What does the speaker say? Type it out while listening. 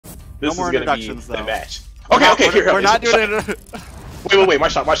This no more is going to be introductions, the though. match. Okay, here. We're not doing it. Wait, my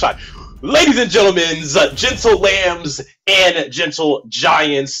shot. Ladies and gentlemen, gentle lambs and gentle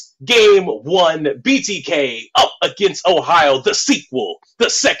giants, game 1, BTK up against Ohio, the sequel,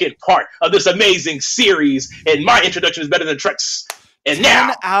 the second part of this amazing series. And my introduction is better than Trex. And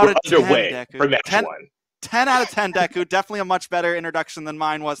now we're underway for match 1. 10 out of 10, Deku. Definitely a much better introduction than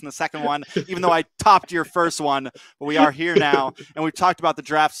mine was in the second one, even though I topped your first one. But we are here now, and we've talked about the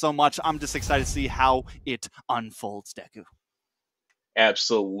draft so much. I'm just excited to see how it unfolds, Deku.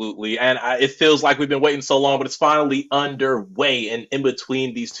 Absolutely. And it feels like we've been waiting so long, but it's finally underway. And in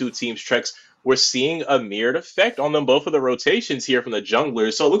between these two teams, Trex, we're seeing a mirrored effect on them both of the rotations here from the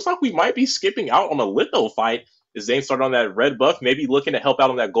junglers. So it looks like we might be skipping out on a Litho fight. As Zane started on that red buff, maybe looking to help out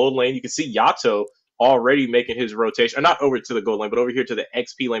on that gold lane. You can see Yato already making his rotation, or not over to the gold lane, but over here to the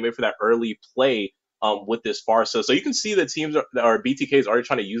XP lane, maybe for that early play with this Farsa. So you can see the teams or BTK is already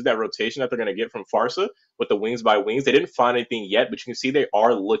trying to use that rotation that they're going to get from Farsa with the wings by wings. They didn't find anything yet, but you can see they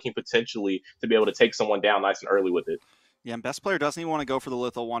are looking potentially to be able to take someone down nice and early with it. Yeah, and best player doesn't even want to go for the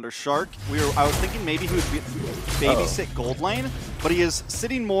Litho Wonder Shark. I was thinking maybe he would babysit gold lane, but he is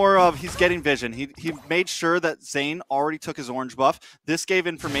sitting more of, he's getting vision. He made sure that Zane already took his orange buff. This gave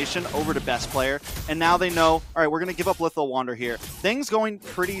information over to best player, and now they know, all right, we're going to give up Litho Wander here. Things going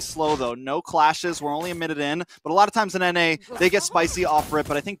pretty slow, though. No clashes. We're only a minute in, but a lot of times in NA, they get spicy off rip,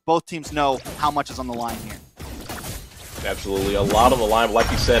 but I think both teams know how much is on the line here. Absolutely. A lot on the line, but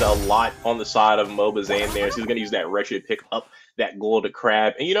like you said, a lot on the side of Mobazane there. So he's going to use that retro to pick up that gold to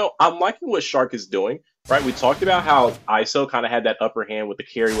crab. And, you know, I'm liking what Shark is doing, right? We talked about how ISO kind of had that upper hand with the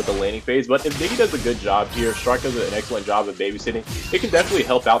carry with the laning phase, but if Diggy does a good job here, Shark does an excellent job of babysitting, it can definitely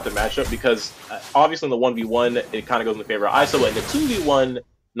help out the matchup because obviously in the 1v1, it kind of goes in favor of ISO, but in the 2v1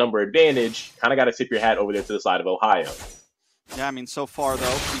 number advantage, kind of got to tip your hat over there to the side of Ohio. Yeah, I mean, so far, though,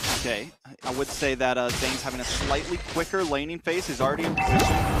 BTK, I would say that Zane's having a slightly quicker laning phase. He's already in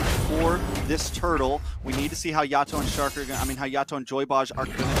position for this turtle. We need to see how Yato and Shark are going to, how Yato and Joybaj are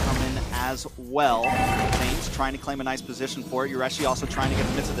going to come in as well. Zane's trying to claim a nice position for it. Yureshi also trying to get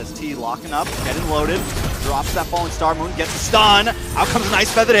the midst of this T, locking up, getting loaded, drops that falling star moon, gets a stun. Out comes a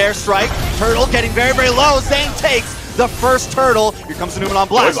nice feathered airstrike. Turtle getting very, very low. Zane takes the first turtle. Here comes the Newman on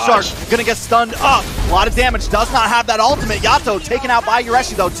blast. Shark gonna get stunned up. A lot of damage. Does not have that ultimate. Yato taken out by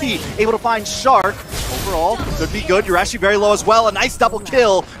Yureshi though. T able to find Shark. Overall, could be good. Yureshi very low as well. A nice double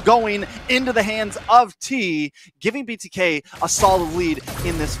kill going into the hands of T, giving BTK a solid lead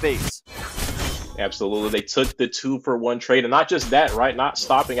in this phase. Absolutely. They took the 2-for-1 trade, and not just that, right? Not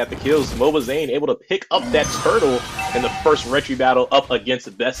stopping at the kills. Mobazane able to pick up that turtle in the first retry battle up against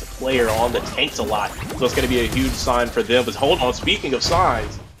the best player on the tanks a lot. So it's going to be a huge sign for them. But hold on, speaking of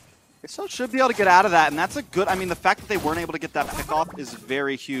signs. So should be able to get out of that, and that's a good, I mean, the fact that they weren't able to get that pick off is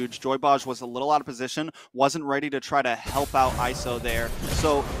very huge. Joybaj was a little out of position, wasn't ready to try to help out ISO there.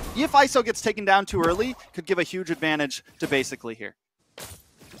 So if ISO gets taken down too early, could give a huge advantage to basically here.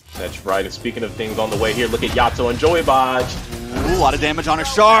 That's right, and speaking of things on the way here, look at Yato and Joybaj. Ooh, a lot of damage on her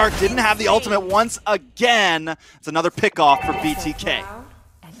Shark. Didn't have the ultimate once again. It's another pickoff for BTK.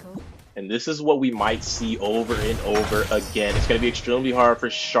 And this is what we might see over and over again. It's going to be extremely hard for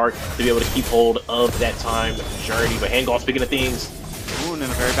Shark to be able to keep hold of that time journey. But hang on, speaking of things. Ooh, in a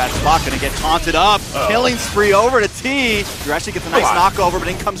very bad spot, gonna get taunted up. Killing spree over to T. Yureshi gets a nice knockover, but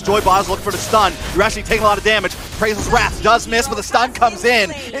in comes Joybaj looking for the stun. Yureshi taking a lot of damage. Praisel's Wrath does miss, but the stun comes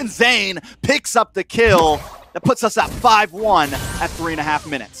in, and Zane picks up the kill. That puts us at 5-1 at 3.5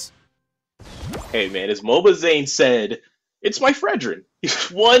 minutes. Hey man, as Mobazane said, it's my Fredrin. He's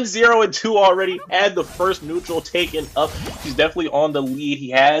 1-0-2 already, had the first neutral taken up. He's definitely on the lead. He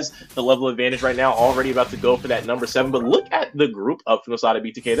has the level advantage right now, already about to go for that number 7. But look at the group up from the side of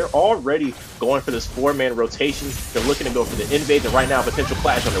BTK. They're already going for this 4-man rotation. They're looking to go for the invade, and right now, potential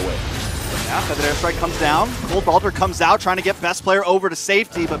clash underway. Yeah, Feather Airstrike comes down. Gold Balder comes out, trying to get best player over to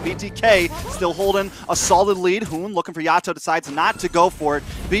safety, but BTK still holding a solid lead. Hoon looking for Yato, decides not to go for it.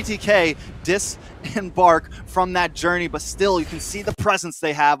 BTK disembark from that journey, but still you can see the presence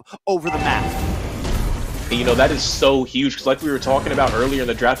they have over the map. And, you know, that is so huge, because like we were talking about earlier in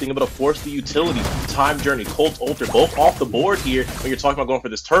the draft, being able to force the utilities, Time Journey, Colt Ultra, both off the board here when you're talking about going for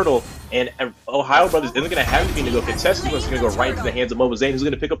this turtle. And OhioBrothers isn't going to have anything to go contest. He's going to go right into the hands of Mobazane, who's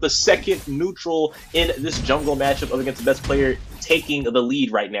going to pick up the second neutral in this jungle matchup up against the best player, taking the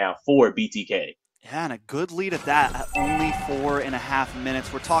lead right now for BTK. Yeah, and a good lead at that at only 4.5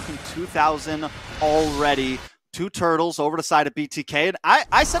 minutes. We're talking 2,000 already. 2 turtles over the side of BTK. And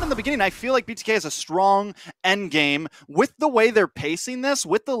I said in the beginning, I feel like BTK has a strong end game. With the way they're pacing this,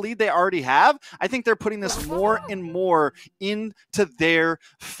 with the lead they already have, I think they're putting this more and more into their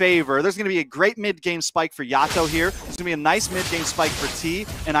favor. There's going to be a great mid-game spike for Yato here. There's going to be a nice mid-game spike for T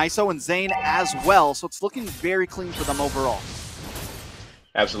and ISO and Zane as well. So it's looking very clean for them overall.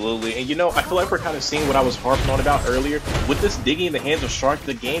 Absolutely. And you know, I feel like we're kind of seeing what I was harping on about earlier. With this digging in the hands of Shark,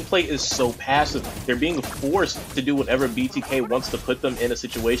 the gameplay is so passive. They're being forced to do whatever BTK wants to put them in a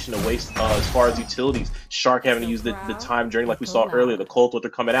situation to waste as far as utilities. Shark having to use the time journey like we saw earlier, the Colt with her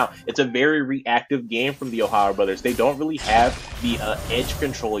coming out. It's a very reactive game from the Ohio Brothers. They don't really have the edge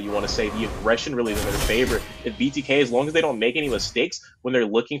control, you want to say, the aggression really in their favor. If BTK, as long as they don't make any mistakes when they're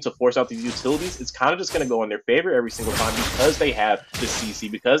looking to force out these utilities, it's kind of just going to go in their favor every single time because they have the CC,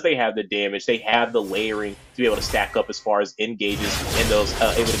 because they have the damage, they have the layering to be able to stack up as far as engages and those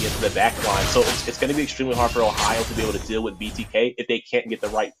able to get to the back line. So it's going to be extremely hard for Ohio to be able to deal with BTK if they can't get the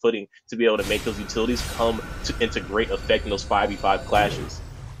right footing to be able to make those utilities come into great effect in those 5v5 clashes.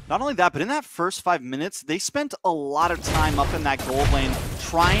 Not only that, but in that first 5 minutes, they spent a lot of time up in that gold lane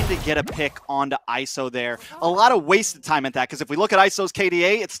trying to get a pick onto ISO there. A lot of wasted time at that, because if we look at ISO's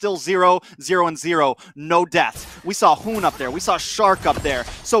KDA, it's still 0, 0, and 0. No deaths. We saw Hoon up there. We saw Shark up there.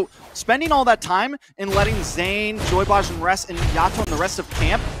 So spending all that time and letting Zane, Joybaj, and Yato and the rest of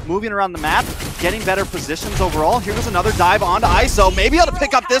camp moving around the map, getting better positions overall. Here goes another dive onto ISO. Maybe able to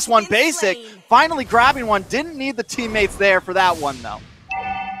pick up this one. Basic. Finally grabbing one. Didn't need the teammates there for that one, though.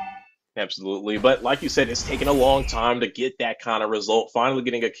 Absolutely, but like you said, it's taken a long time to get that kind of result. Finally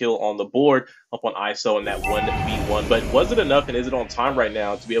getting a kill on the board up on ISO in that 1v1. But was it enough, and is it on time right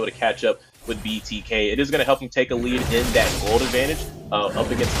now to be able to catch up with BTK? It is going to help him take a lead in that gold advantage up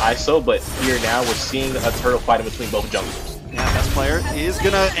against ISO, but here now we're seeing a turtle fight in between both junglers. Yeah, best player is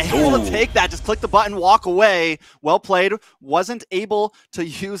able to take that. Just click the button, walk away. Well played. Wasn't able to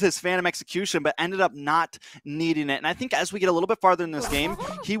use his Phantom Execution, but ended up not needing it. And I think as we get a little bit farther in this game,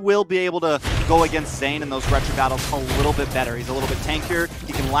 he will be able to go against Zane in those retro battles a little bit better. He's a little bit tankier.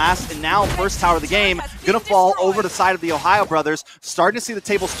 He can last. And now, first tower of the game, going to fall over the side of the Ohio Brothers. Starting to see the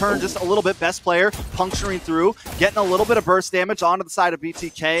tables turn just a little bit. Best player puncturing through, getting a little bit of burst damage onto the side of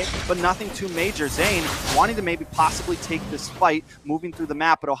BTK, but nothing too major. Zane wanting to maybe possibly take this fight moving through the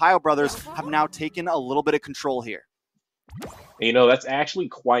map, but Ohio Brothers have now taken a little bit of control here. You know, that's actually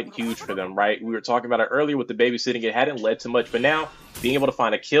quite huge for them, right? We were talking about it earlier with the babysitting. It hadn't led to much, but now being able to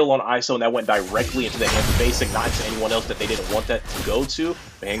find a kill on ISO, and that went directly into the hands of Basic, not to anyone else that they didn't want that to go to.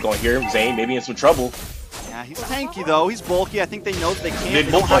 Man, going here, Zane maybe in some trouble. Yeah, he's tanky though. He's bulky. I think they know that they can't.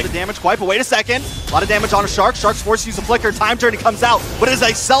 They don't have the damage quite, but wait a second. A lot of damage on a Shark. Shark's forced to use a flicker. Time Journey comes out, but it is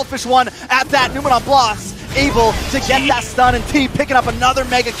a selfish one at that. Newman on Bloss, able to get that stun, and T picking up another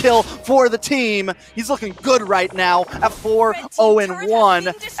mega kill for the team. He's looking good right now at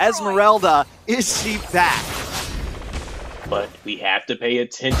 4-0-1. Esmeralda, is she back? But we have to pay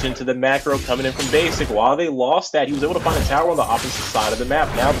attention to the macro coming in from Basic. While they lost that, he was able to find a tower on the opposite side of the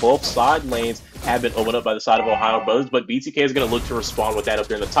map. Now both side lanes have been opened up by the side of Ohio Brothers, but BTK is going to look to respond with that up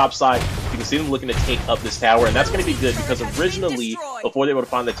there on the top side. You can see them looking to take up this tower, and that's going to be good because originally, before they were able to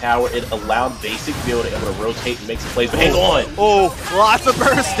find the tower, it allowed Basic to be able to rotate and make some plays. But hang on! Oh, lots of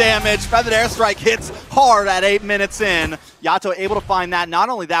burst damage. Feathered Airstrike hits hard at 8 minutes in. Yato able to find that. Not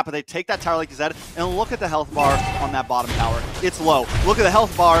only that, but they take that tower like you said, and look at the health bar on that bottom tower. It's low. Look at the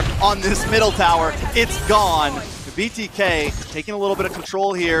health bar on this middle tower. It's gone. BTK taking a little bit of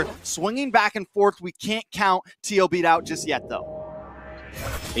control here, swinging back and forth. We can't count TOB out just yet, though.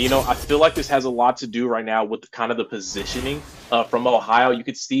 You know, I feel like this has a lot to do right now with kind of the positioning from Ohio. You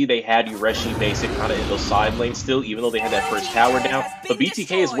could see they had Ureshi Basic kind of in those side lanes still, even though they had that first tower down. But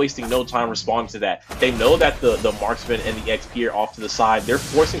BTK is wasting no time responding to that. They know that the marksman and the XP are off to the side. They're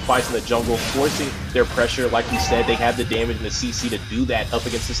forcing fights in the jungle, forcing their pressure. Like we said, they have the damage and the CC to do that up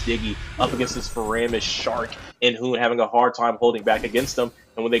against this Diggy, up against this Faramis, Shark, and Hoon having a hard time holding back against them.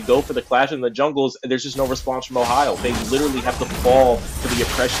 And when they go for the clash in the jungles, there's just no response from Ohio. They literally have to fall to the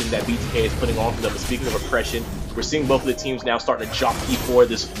oppression that BTK is putting on for them. And speaking of oppression, we're seeing both of the teams now starting to jockey for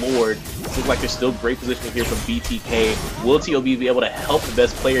this Lord. It looks like there's still great positioning here from BTK. Will TOB be able to help the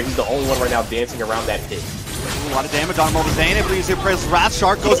best player? He's the only one right now dancing around that pit. A lot of damage on Mobazane, able to use Prayer's Wrath.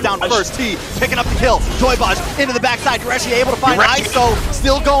 Shark goes down first. T picking up the kill. Joybaj into the backside. Ureshi able to find ISO.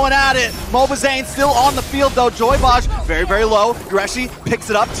 Still going at it. Mobazane still on the field though. Joybaj very, very low. Ureshi picks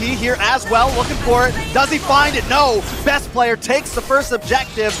it up. T here as well, looking for it. Does he find it? No. Best player takes the first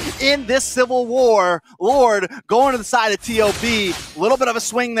objective in this civil war. Lord going to the side of TOB. A little bit of a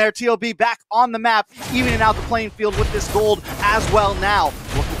swing there. TOB back on the map, evening out the playing field with this gold as well now.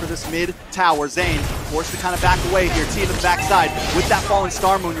 Looking for this mid tower. Zane forced to kind of back away here. T to the backside with that falling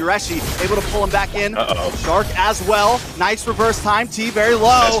Star Moon. Yureshi able to pull him back in. Shark as well. Nice reverse time. T very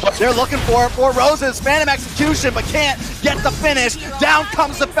low. They're looking for it. For Roses. Phantom execution, but can't get the finish. Down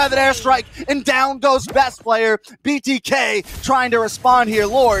comes the feathered airstrike, and down goes best player. BTK trying to respond here.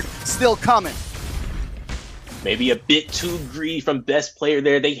 Lord still coming. Maybe a bit too greedy from best player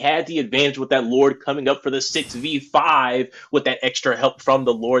there. They had the advantage with that Lord coming up for the 6v5 with that extra help from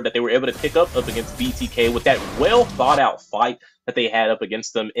the Lord that they were able to pick up against BTK with that well thought out fight that they had up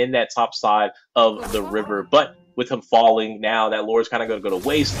against them in that top side of the river. But with him falling now, that Lord's kind of going to go to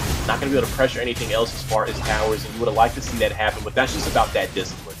waste. Not going to be able to pressure anything else as far as towers, and you would have liked to see that happen, but that's just about that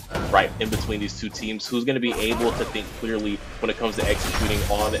discipline, right, in between these two teams. Who's going to be able to think clearly when it comes to executing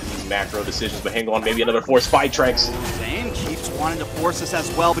on these macro decisions? But hang on, maybe another force fight, Trex. Zane keeps wanting to force this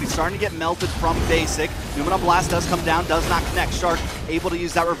as well, but he's starting to get melted from basic. Numenal Blast does come down, does not connect. Shark able to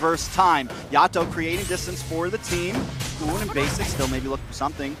use that reverse time. Yato creating distance for the team. Hoon and basic still maybe looking for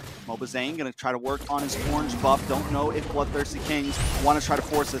something. Mobazane gonna try to work on his orange buff. Don't know if Bloodthirsty Kings want to try to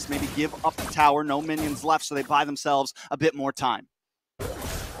force this. Maybe give up the tower. No minions left, so they buy themselves a bit more time.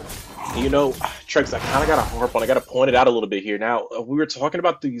 You know, Trex, I kind of got to harp on, I got to point it out a little bit here. Now, we were talking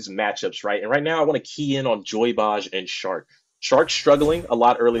about these matchups, right? And right now I want to key in on Joybaj and Shark. Shark's struggling a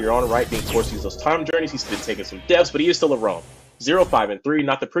lot earlier on, right? Being forced to use those time journeys. He's been taking some deaths, but he is still a roam. 0, 5, and 3,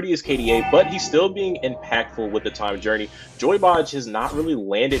 not the prettiest KDA, but he's still being impactful with the time journey. Joybaj has not really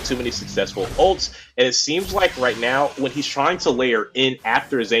landed too many successful ults, and it seems like right now, when he's trying to layer in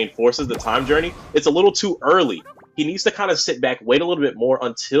after Zane forces the time journey, it's a little too early. He needs to kind of sit back, wait a little bit more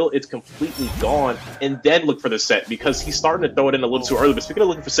until it's completely gone, and then look for the set, because he's starting to throw it in a little too early. But speaking of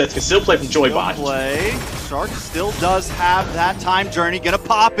looking for sets, he can still play from Joybaj. Shark still does have that time journey, gonna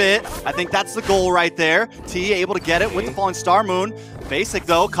pop it. I think that's the goal right there. T able to get it with the falling Star Moon. Basic,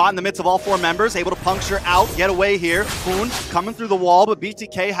 though, caught in the midst of all four members, able to puncture out, get away here. Hoon coming through the wall, but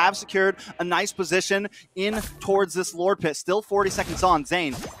BTK have secured a nice position in towards this Lord Pit. Still 40 seconds on.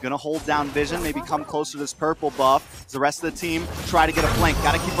 Zane gonna hold down Vision, maybe come closer to this purple buff. As the rest of the team try to get a flank.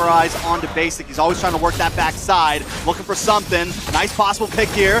 Gotta keep our eyes on to Basic. He's always trying to work that backside, looking for something. Nice possible pick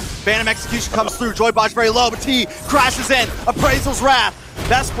here. Phantom execution comes through. Joybaj very low, but T crashes in. Appraisal's Wrath.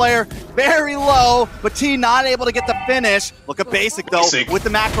 Best player very low, but T not able to get the finish. Look at Basic, though, with the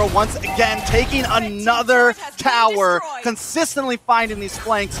macro once again, taking another tower, consistently finding these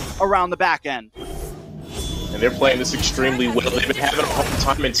flanks around the back end. And they're playing this extremely well. They've been having a hard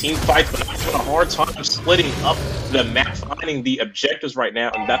time in team fights, but having a hard time splitting up the map, finding the objectives right now,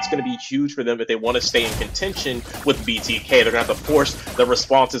 and that's going to be huge for them if they want to stay in contention with BTK. They're going to have to force the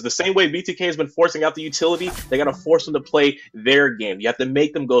responses. The same way BTK has been forcing out the utility, they got to force them to play their game. You have to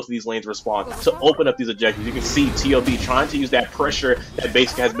make them go to these lanes respond to open up these objectives. You can see TOB trying to use that pressure that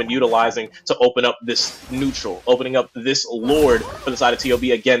Basic has been utilizing to open up this neutral, opening up this Lord for the side of TOB.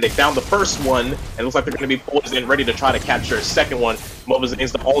 Again, they found the first one, and it looks like they're going to be poised and ready to try to capture a second one. Mobazane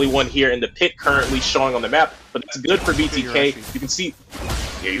is the only one here in the pit currently showing on the map, but that's good for BTK. You can see,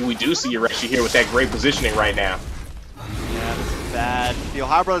 yeah, we do see Yureshi here with that great positioning right now. Yeah, this is bad. The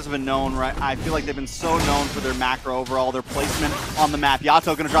TheOhioBrothers have been known, right? I feel like they've been so known for their macro overall, their placement on the map.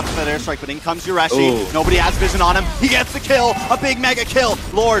 Yato gonna drop the feather airstrike, but in comes Yureshi. Ooh. Nobody has vision on him. He gets the kill, a big mega kill.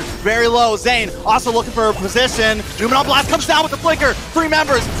 Lord, very low. Zane also looking for a position. Numenal Blast comes down with the flicker. 3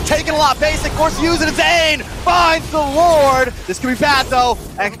 members, taking a lot. Basic, forced to use it. Zane finds the Lord. This could be bad, though.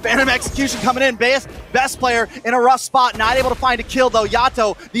 And Phantom execution coming in. Best player in a rough spot, not able to find a kill, though.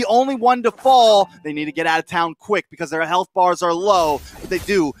 Yato, the only one to fall. They need to get out of town quick because their health bars are low, but they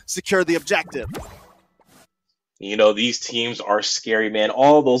do secure the objective. You know, these teams are scary, man.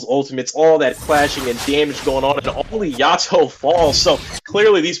 All those ultimates, all that clashing and damage going on, and only Yato falls. So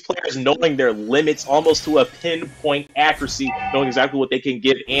clearly these players knowing their limits almost to a pinpoint accuracy, knowing exactly what they can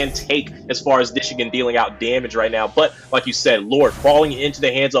give and take as far as dishing and dealing out damage right now. But like you said, Lord falling into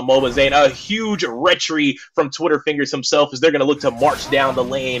the hands of Mobazane, a huge retry from Twitter Fingers himself, as they're going to look to march down the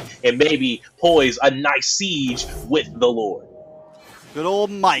lane and maybe poise a nice siege with the Lord. Good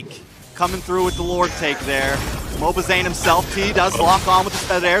old Mike coming through with the Lord take there. Mobazane himself, T does lock on with the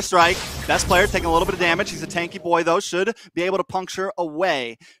feather airstrike. Best player taking a little bit of damage. He's a tanky boy, though. Should be able to puncture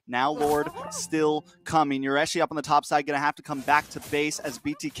away. Now Lord still coming. Yureshi up on the top side, going to have to come back to base as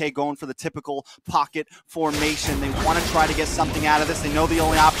BTK going for the typical pocket formation. They want to try to get something out of this. They know the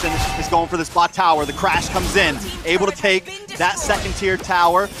only option is going for this bot tower. The crash comes in. Able to take that second tier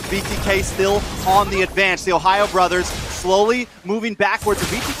tower. BTK still on the advance. The TheOhioBrothers slowly moving backwards.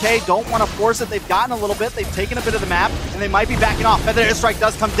 The BTK don't want to force it. They've gotten a little bit. They've taken a bit of the map, and they might be backing off. Feather Airstrike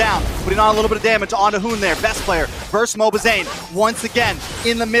does come down, putting on a little bit of damage onto Hoon there. Best player versus Mobazane once again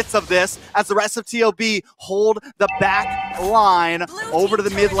in the midst of this as the rest of TOB hold the back line over to the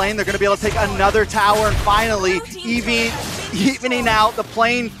mid lane. They're going to be able to take another tower and finally evening out the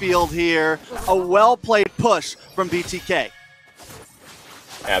playing field here. A well-played push from BTK.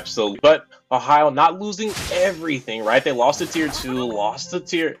 Absolutely. But Ohio not losing everything, right? They lost to tier 2, lost to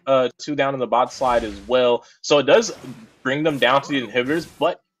tier 2 down in the bot side as well. So it does bring them down to the inhibitors,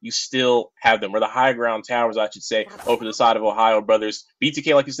 but you still have them, or the high ground towers, I should say, over the side of OhioBrothers.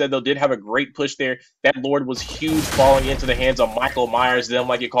 BTK, like you said, though, did have a great push there. That Lord was huge, falling into the hands of Michael Myers, them,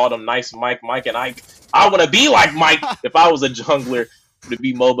 like you called him, nice Mike and Ike. I want to be like Mike if I was a jungler, to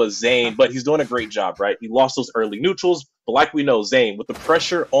be Mobazane, but he's doing a great job, right? He lost those early neutrals, but like we know, Zane, with the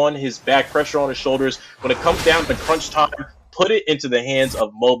pressure on his back, pressure on his shoulders, when it comes down to crunch time, put it into the hands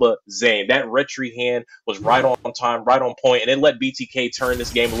of Mobazane. That retry hand was right on time, right on point, and it let BTK turn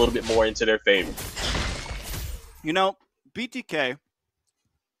this game a little bit more into their favor. You know, BTK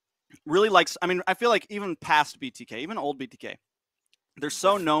really likes, I mean, I feel like even past BTK, even old BTK, they're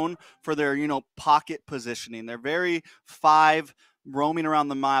so known for their, you know, pocket positioning. They're very 5 roaming around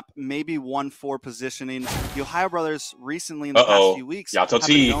the map, maybe 1-4 positioning. The OhioBrothers recently in the past few weeks have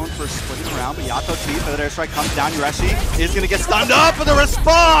been known for splitting around, but Yato T, Feather Airstrike comes down. Yureshi is going to get stunned up for the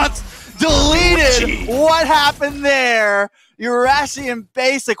response. Deleted. What happened there? Yureshi and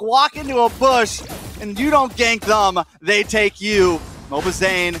Basic walk into a bush, and you don't gank them. They take you.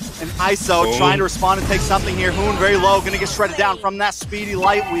 Mobazane and ISO trying to respond and take something here. Hoon very low, going to get shredded down from that speedy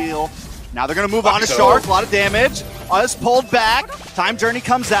light wheel. Now they're going to move on to Shark. A lot of damage. Us pulled back. Time Journey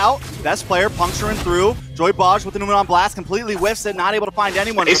comes out. Best player puncturing through. Joy Baj with the Numen on blast. Completely whiffs it. Not able to find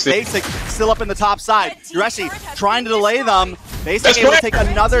anyone. Basic still up in the top side. Yureshi trying to delay them. Basic able to take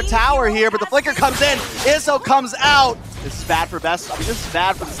another tower here, but the flicker comes in. Iso comes out. This is bad for Best. I mean, this is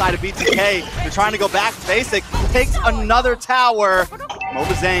bad for the side of BTK. They're trying to go back. Basic takes another tower.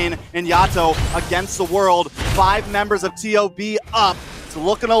 Mobazane and Yato against the world. 5 members of TOB up. It's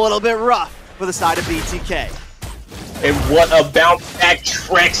looking a little bit rough for the side of BTK. And what a bounce back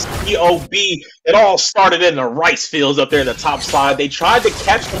Trex TOB. It all started in the rice fields up there in the top side. They tried to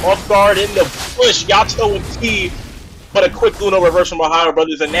catch them off guard in the bush, Yato and T, but a quick Uno reverse from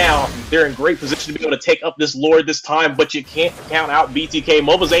OhioBrothers, and now they're in great position to be able to take up this Lord this time, but you can't count out BTK.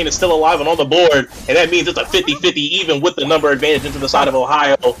 Mobazane is still alive and on the board, and that means it's a 50-50 even with the number advantage into the side of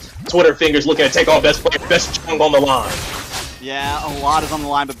Ohio. Twitter fingers looking to take on best player, best chung on the line. Yeah, a lot is on the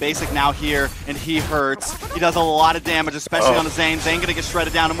line, but Basic now here, and he hurts. He does a lot of damage, especially on the Zane. Zane gonna get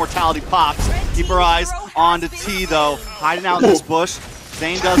shredded down, Immortality pops. Keep our eyes on to T, though. Hiding out in this bush.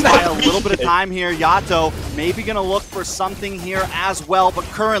 Zane does buy a little bit of time here. Yato maybe gonna look for something here as well, but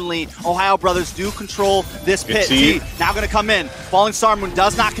currently, OhioBrothers do control this pit. T now gonna come in. Falling Star Moon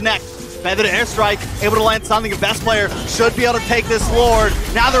does not connect. Feather Airstrike, able to land something. The best player should be able to take this Lord.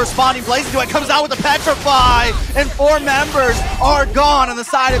 Now they're responding. Blazing to it, comes out with the Petrify, and 4 members are gone on the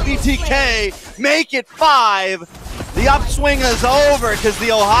side of BTK. Make it 5. The upswing is over because the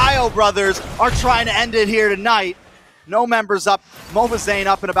OhioBrothers are trying to end it here tonight. No members up. Mobazane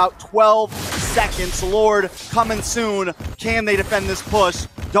up in about 12 seconds. Lord coming soon. Can they defend this push?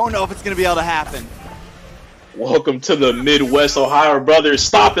 Don't know if it's going to be able to happen. Welcome to the Midwest, OhioBrothers,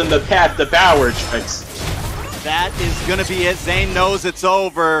 stopping the path to power, Trex. That is going to be it. Zane knows it's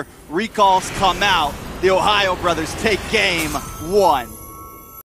over. Recalls come out. The OhioBrothers take game 1.